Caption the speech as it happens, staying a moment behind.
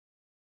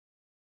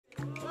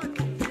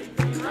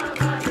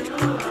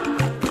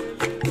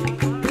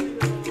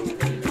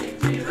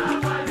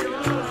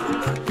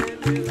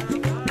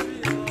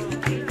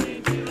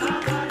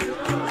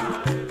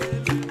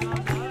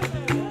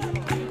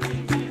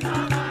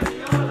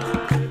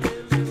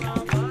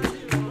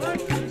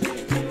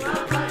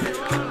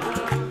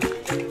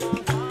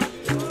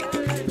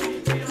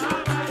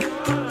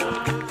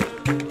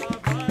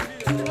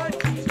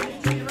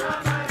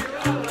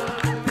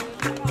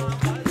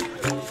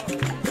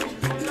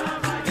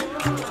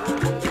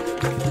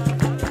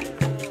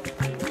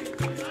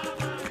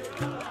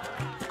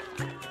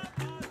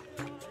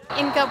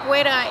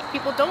capoeira,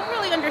 people don't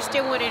really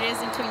understand what it is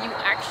until you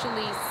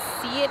actually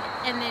see it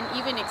and then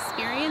even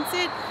experience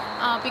it.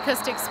 Because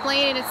to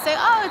explain it and say,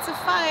 oh, it's a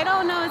fight, oh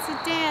no, it's a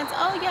dance,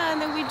 oh yeah,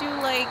 and then we do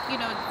like, you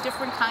know,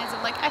 different kinds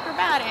of like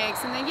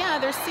acrobatics, and then yeah,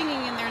 there's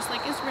singing and there's like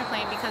instrument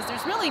playing, because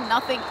there's really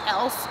nothing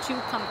else to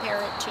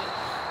compare it to.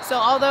 So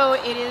although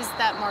it is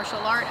that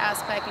martial art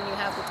aspect and you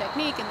have the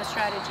technique and the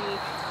strategy,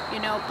 you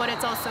know, but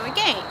it's also a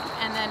game,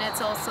 and then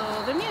it's also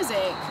the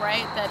music,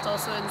 right? That's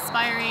also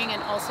inspiring,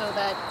 and also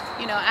that,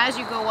 you know, as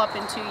you go up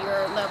into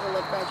your level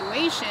of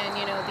graduation,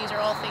 you know, these are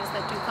all things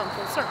that do come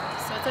full circle.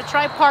 So it's a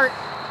tripart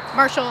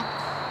martial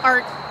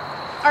art,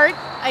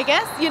 I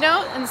guess, you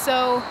know, and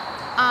so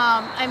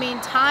I mean,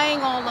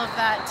 tying all of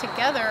that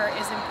together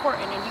is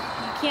important, and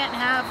you can't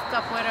have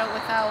capoeira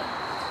without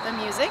the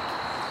music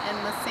and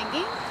the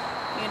singing,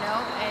 you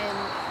know, and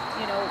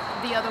you know,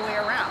 the other way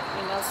around,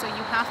 you know, so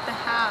you have to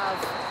have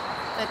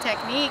the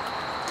technique,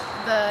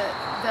 the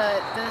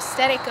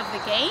aesthetic of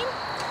the game,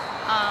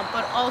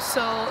 but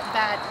also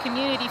that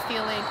community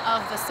feeling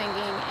of the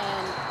singing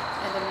and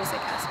the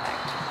music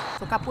aspect.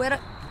 So capoeira,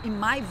 in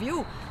my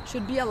view,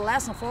 should be a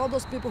lesson for all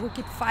those people who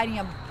keep fighting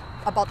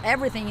about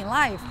everything in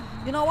life.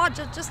 You know what,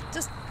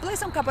 just play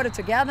some capoeira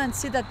together and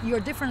see that your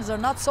differences are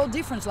not so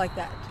different like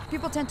that.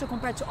 People tend to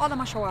compare to other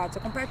martial arts,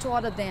 or compare to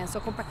other dance,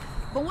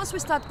 but once we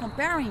start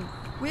comparing,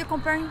 we are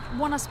comparing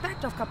one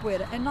aspect of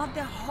capoeira and not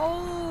the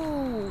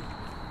whole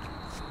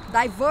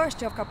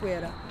diversity of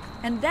capoeira.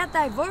 And that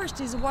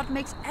diversity is what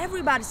makes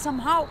everybody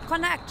somehow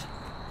connect,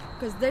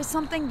 because there's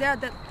something there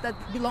that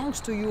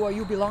belongs to you, or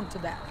you belong to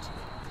that.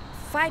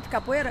 Fight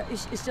capoeira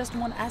is just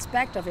one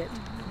aspect of it.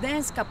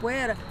 Dance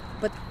capoeira,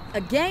 but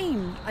a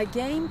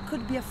game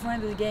could be a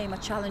friendly game, a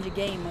challenging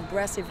game,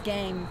 aggressive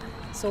game.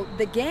 So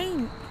the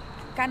game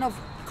kind of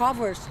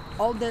covers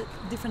all the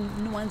different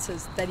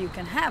nuances that you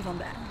can have on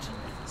that.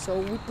 So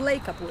we play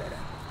capoeira.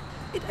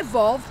 It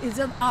evolved, it's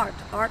an art.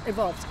 Art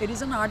evolves. It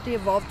is an art that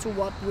evolved to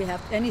what we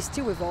have, and is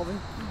still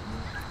evolving,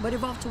 but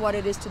evolved to what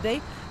it is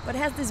today. But it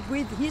has this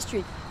brief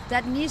history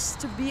that needs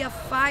to be a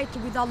fight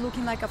without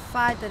looking like a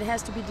fight, that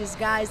has to be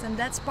disguised, and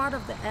that's part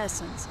of the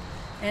essence.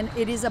 And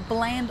it is a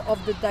blend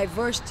of the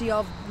diversity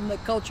of the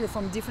culture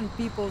from different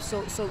people,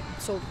 so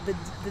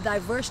the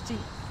diversity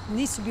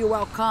needs to be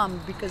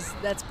welcomed, because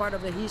that's part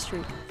of the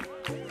history.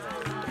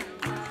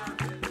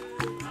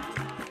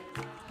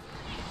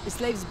 The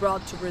slaves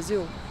brought to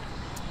Brazil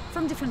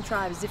from different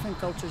tribes, different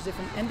cultures,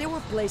 and they were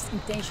placed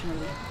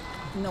intentionally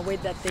in a way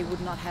that they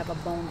would not have a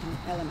bonding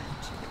element.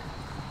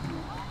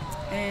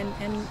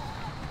 And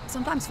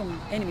sometimes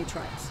from enemy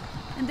tribes,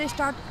 and they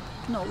start,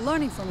 you know,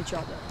 learning from each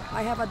other.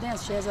 I have a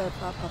dance, she has a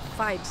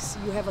fight,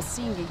 you have a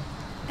singing,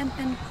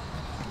 and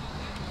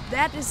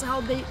that is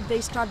how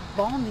they start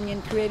bonding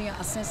and creating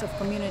a sense of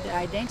community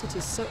identity,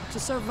 so to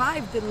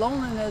survive the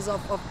loneliness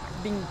of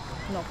being,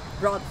 you know,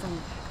 brought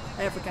from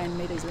Africa and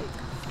made as slaves.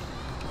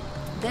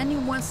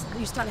 Then once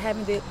you start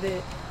having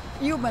the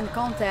urban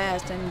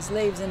contest and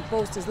slaves and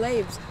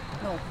post-slaves,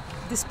 no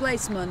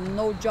displacement,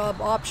 no job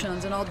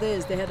options and all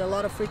this, they had a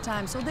lot of free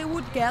time, so they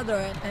would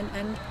gather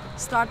and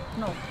start,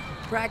 you know,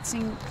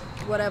 practicing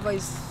whatever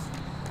is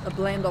a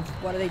blend of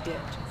what they did.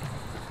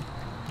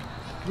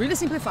 Really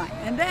simplifying.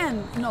 And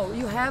then, you know,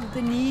 you have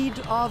the need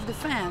of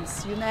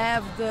defense, you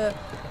have the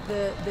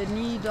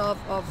need of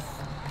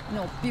you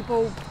know,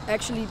 people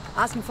actually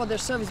asking for their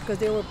service because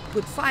they were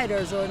good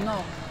fighters or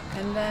no,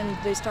 and then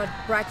they start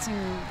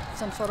practicing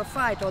some sort of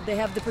fight, or they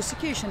have the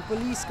persecution,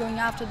 police going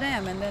after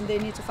them, and then they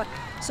need to fight.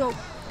 So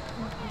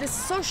the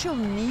social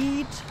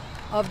need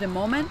of the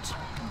moment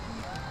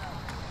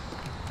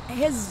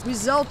has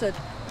resulted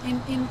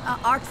in an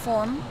art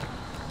form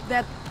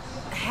that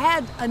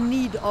had a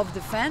need of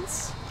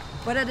defense,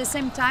 but at the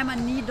same time a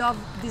need of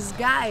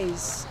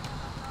disguise.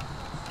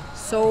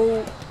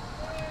 So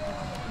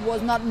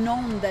was not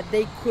known that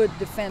they could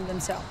defend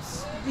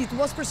themselves. It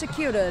was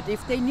persecuted.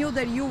 If they knew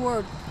that you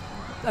were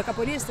a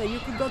capoeirista, you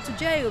could go to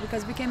jail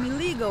because it became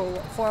illegal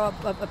for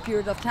a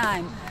period of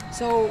time.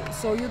 So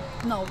you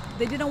know,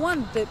 they didn't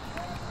want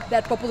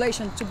that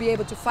population to be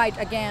able to fight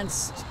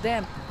against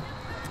them.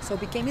 So it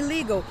became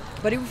illegal.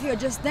 But if you're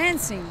just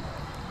dancing,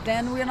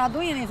 then we're not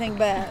doing anything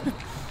bad.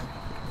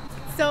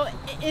 So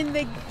in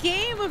the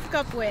game of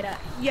capoeira,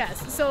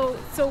 yes. So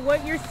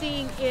what you're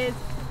seeing is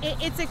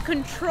it's a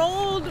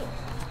controlled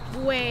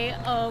way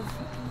of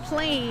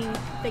playing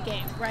the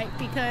game, right?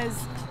 Because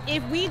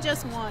if we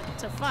just want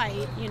to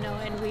fight, you know,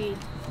 and we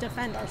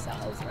defend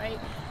ourselves, right,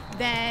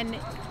 then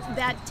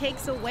that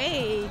takes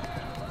away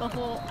the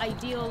whole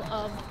ideal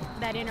of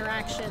that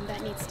interaction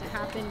that needs to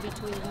happen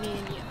between me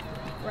and you,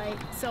 right?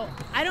 So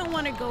I don't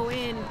want to go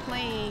in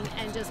playing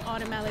and just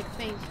automatically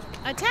think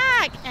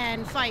attack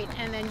and fight,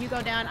 and then you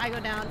go down, I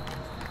go down,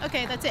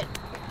 okay, that's it,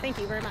 thank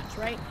you very much,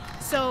 right?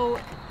 So,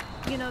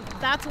 you know,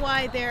 that's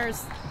why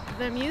there's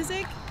the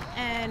music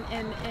and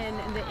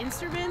the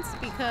instruments,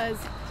 because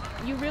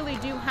you really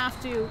do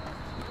have to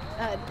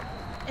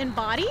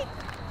embody,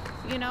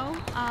 you know,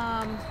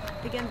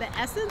 again, the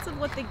essence of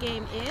what the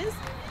game is.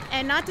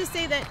 And not to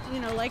say that, you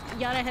know, like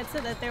Yara had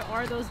said, that there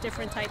are those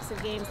different types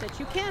of games that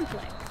you can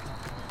play.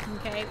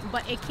 okay?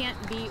 But it can't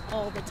be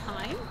all the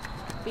time,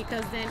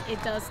 because then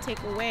it does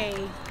take away,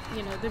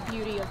 you know, the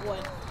beauty of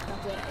what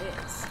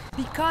capoeira is.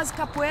 Because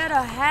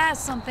capoeira has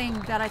something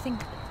that I think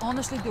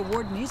honestly the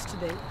world needs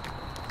today,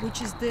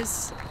 which is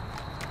this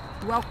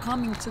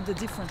welcoming to the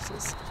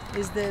differences,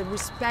 is the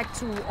respect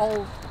to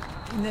all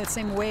in the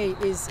same way,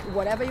 is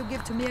whatever you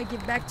give to me, I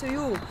give back to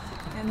you.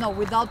 And no,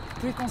 without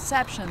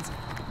preconceptions.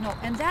 No,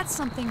 and that's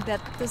something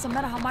that doesn't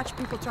matter how much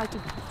people try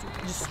to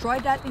destroy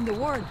that in the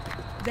world.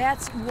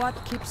 That's what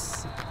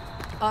keeps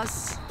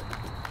us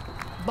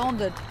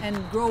bonded and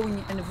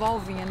growing and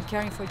evolving and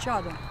caring for each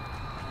other.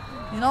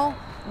 You know,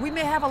 we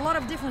may have a lot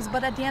of difference,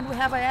 but at the end we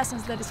have an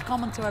essence that is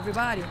common to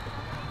everybody.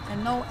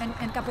 And no,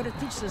 and capoeira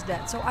teaches us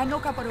that. So I know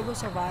capoeira will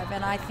survive,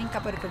 and I think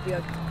capoeira could be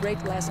a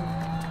great lesson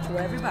to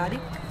everybody.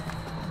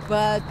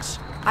 But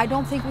I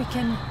don't think we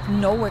can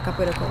know where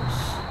capoeira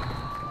goes.